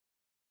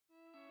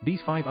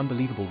These 5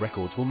 unbelievable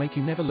records will make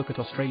you never look at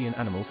Australian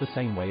animals the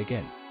same way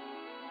again.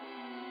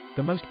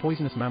 The most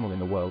poisonous mammal in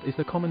the world is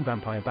the common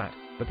vampire bat,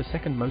 but the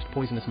second most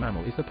poisonous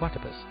mammal is the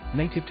platypus,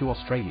 native to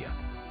Australia.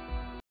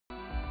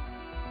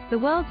 The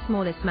world's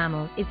smallest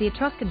mammal is the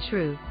Etruscan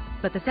shrew,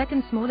 but the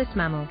second smallest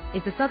mammal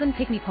is the southern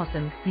pygmy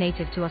possum,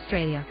 native to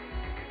Australia.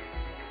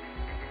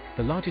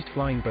 The largest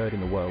flying bird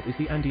in the world is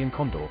the Andean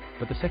condor,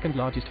 but the second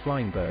largest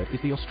flying bird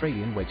is the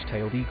Australian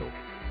wedge-tailed eagle.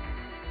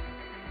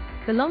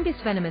 The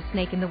longest venomous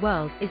snake in the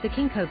world is the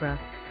king cobra,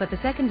 but the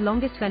second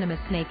longest venomous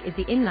snake is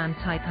the inland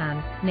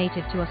taipan,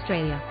 native to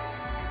Australia.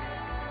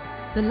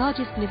 The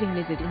largest living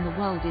lizard in the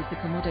world is the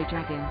Komodo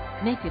dragon,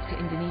 native to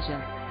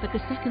Indonesia, but the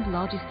second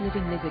largest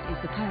living lizard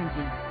is the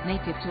paranti,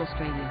 native to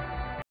Australia.